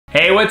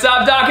Hey, what's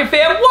up, Dokkan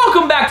fam?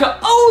 Welcome back to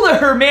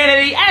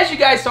OhTheHermanity. As you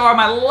guys saw in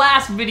my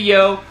last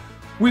video,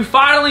 we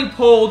finally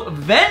pulled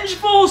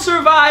Vengeful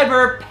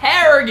Survivor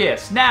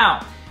Paragus.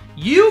 Now,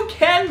 you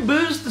can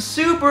boost the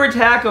super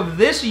attack of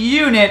this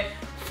unit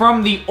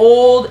from the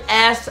old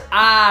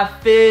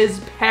SA10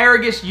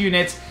 Paragus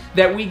units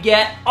that we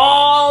get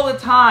all the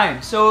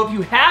time. So if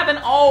you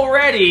haven't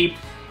already,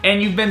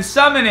 and you've been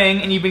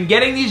summoning, and you've been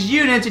getting these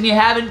units, and you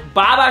haven't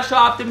Baba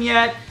shopped them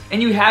yet,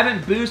 and you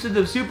haven't boosted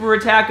the super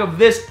attack of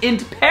this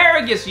INT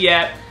Paragus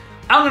yet,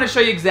 I'm going to show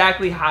you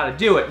exactly how to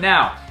do it.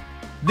 Now,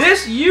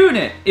 this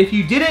unit, if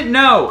you didn't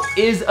know,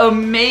 is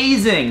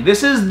amazing.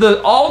 This is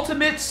the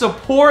ultimate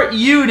support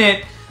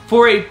unit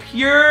for a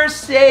Pure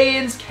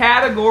Saiyans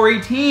category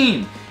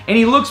team. And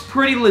he looks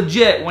pretty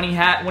legit when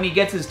he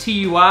gets his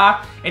TUI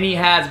and he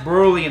has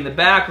Broly in the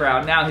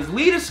background. Now, his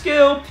leader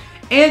skill,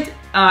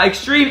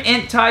 Extreme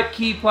Int type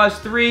Ki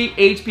 +3,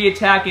 HP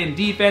attack and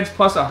defense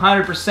plus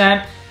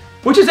 100%.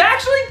 Which is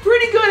actually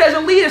pretty good as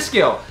a leader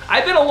skill. I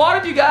bet a lot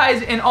of you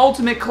guys in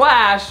Ultimate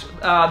Clash,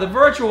 the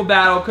virtual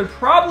battle, could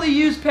probably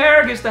use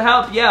Paragus to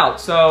help you out.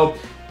 So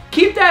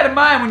keep that in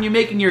mind when you're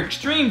making your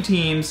extreme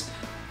teams.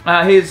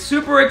 His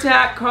super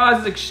attack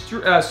causes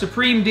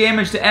supreme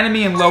damage to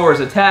enemy and lowers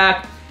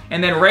attack.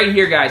 And then right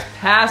here, guys,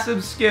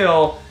 passive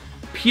skill,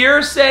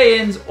 Pure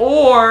Saiyans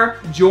or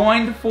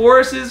Joined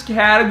Forces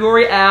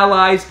category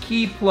allies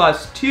Ki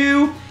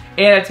 +2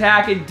 and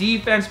attack and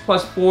defense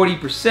plus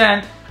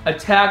 40%.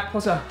 Attack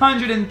plus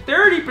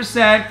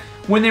 130%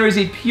 when there is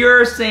a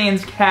Pure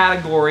Saiyans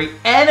category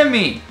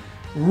enemy.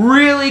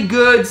 Really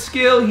good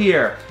skill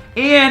here.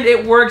 And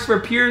it works for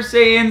Pure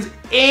Saiyans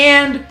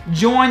and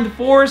Joined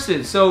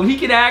Forces. So he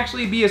could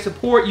actually be a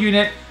support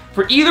unit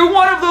for either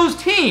one of those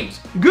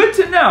teams. Good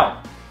to know.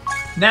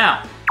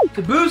 Now,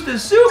 to boost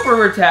his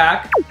super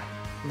attack,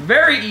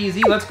 very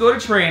easy. Let's go to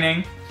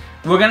training.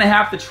 We're going to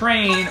have to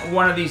train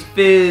one of these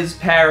Fizz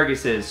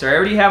Paraguses. So I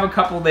already have a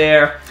couple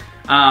there.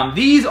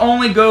 These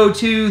only go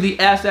to the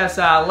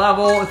SSI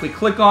level. If we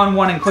click on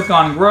one and click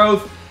on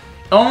growth,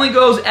 it only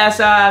goes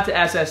SI to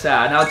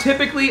SSI. Now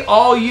typically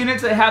all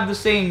units that have the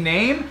same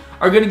name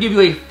are going to give you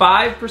a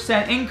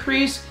 5%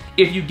 increase.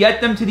 If you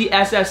get them to the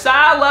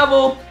SSI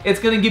level, it's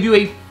going to give you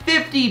a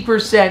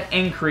 50%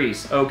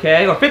 increase,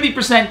 okay? Or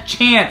 50%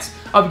 chance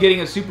of getting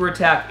a super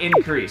attack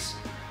increase.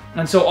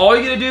 And so all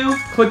you're going to do,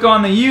 click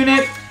on the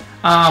unit.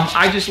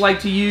 I just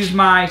like to use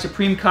my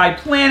Supreme Kai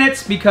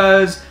planets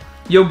because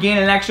you'll gain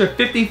an extra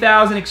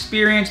 50,000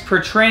 experience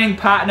per training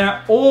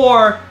partner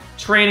or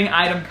training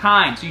item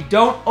kind. So you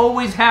don't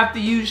always have to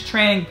use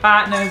training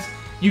partners.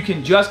 You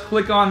can just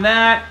click on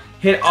that,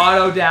 hit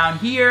auto down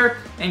here,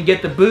 and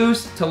get the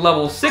boost to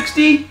level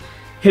 60.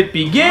 Hit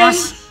begin.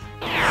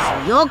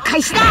 And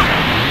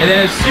then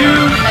as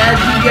soon as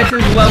he gets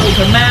his level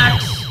to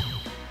max,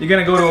 you're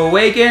going to go to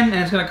awaken, and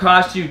it's going to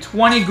cost you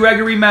 20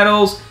 Gregory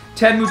medals,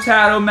 10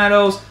 Mutado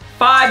medals,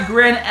 5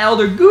 Grand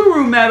Elder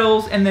Guru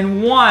medals, and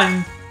then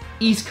 1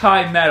 East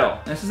Kai medal.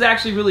 This is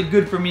actually really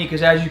good for me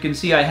because as you can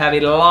see I have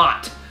a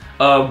lot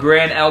of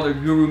Grand Elder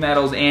Guru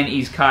medals and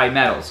East Kai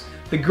medals.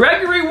 The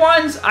Gregory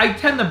ones, I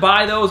tend to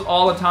buy those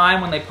all the time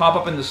when they pop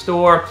up in the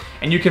store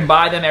and you can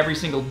buy them every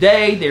single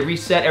day. They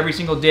reset every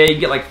single day. You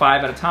get like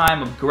 5 at a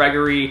time of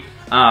Gregory,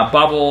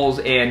 Bubbles,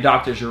 and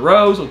Dr.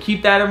 Giro. So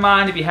keep that in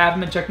mind if you haven't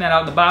been checking that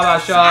out in the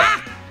Baba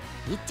shop.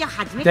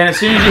 Then as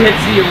soon as you hit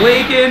Z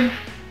Awaken,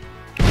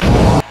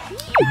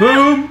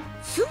 boom.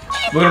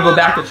 We're going to go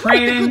back to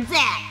training,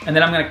 and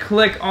then I'm going to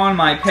click on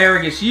my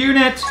Paragus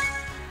unit,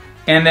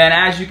 and then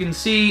as you can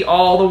see,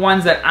 all the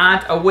ones that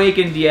aren't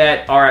awakened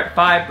yet are at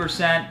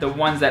 5%, the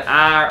ones that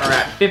are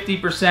at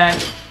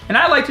 50%, and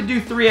I like to do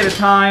 3 at a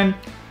time,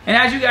 and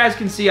as you guys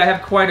can see, I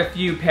have quite a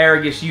few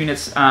Paragus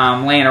units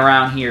laying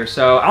around here,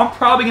 so I'm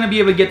probably going to be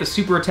able to get the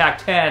Super Attack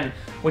 10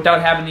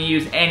 without having to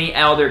use any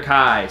Elder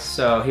Kais.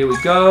 So here we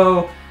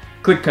go,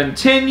 click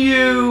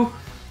continue.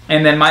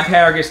 And then my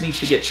Paragus needs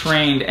to get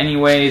trained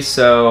anyways,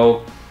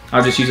 so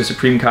I'll just use a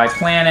Supreme Kai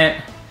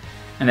planet.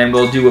 And then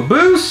we'll do a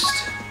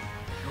boost.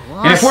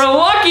 And if we're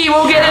lucky,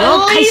 we'll get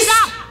at least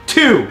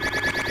 2.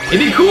 It'd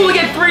be cool to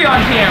get 3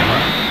 on camera.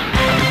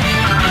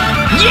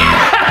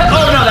 Yeah!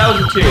 Oh no, that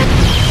was a 2.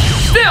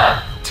 Still,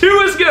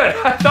 2 is good.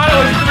 I thought it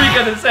was 3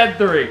 because it said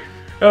 3.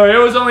 Oh,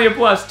 it was only a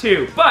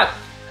 +2. But,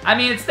 I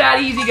mean, it's that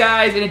easy,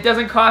 guys, and it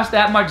doesn't cost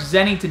that much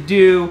Zenny to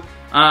do.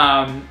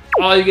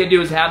 All you gotta do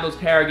is have those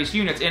Paragus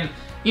units. And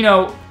you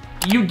know,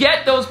 you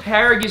get those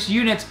Paragus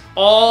units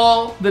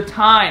all the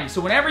time.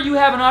 So whenever you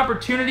have an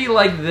opportunity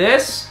like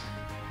this,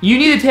 you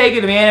need to take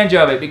advantage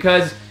of it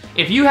because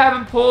if you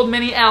haven't pulled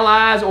many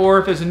LIs or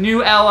if there's a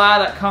new LI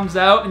that comes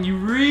out and you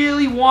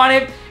really want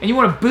it and you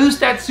want to boost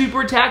that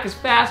super attack as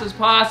fast as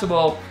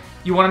possible,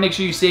 you want to make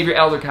sure you save your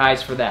Elder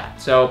Kais for that.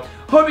 So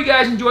hope you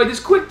guys enjoyed this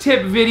quick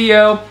tip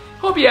video.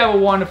 Hope you have a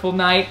wonderful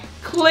night.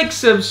 Click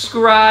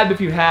subscribe if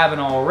you haven't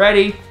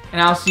already,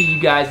 and I'll see you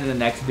guys in the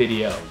next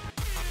video.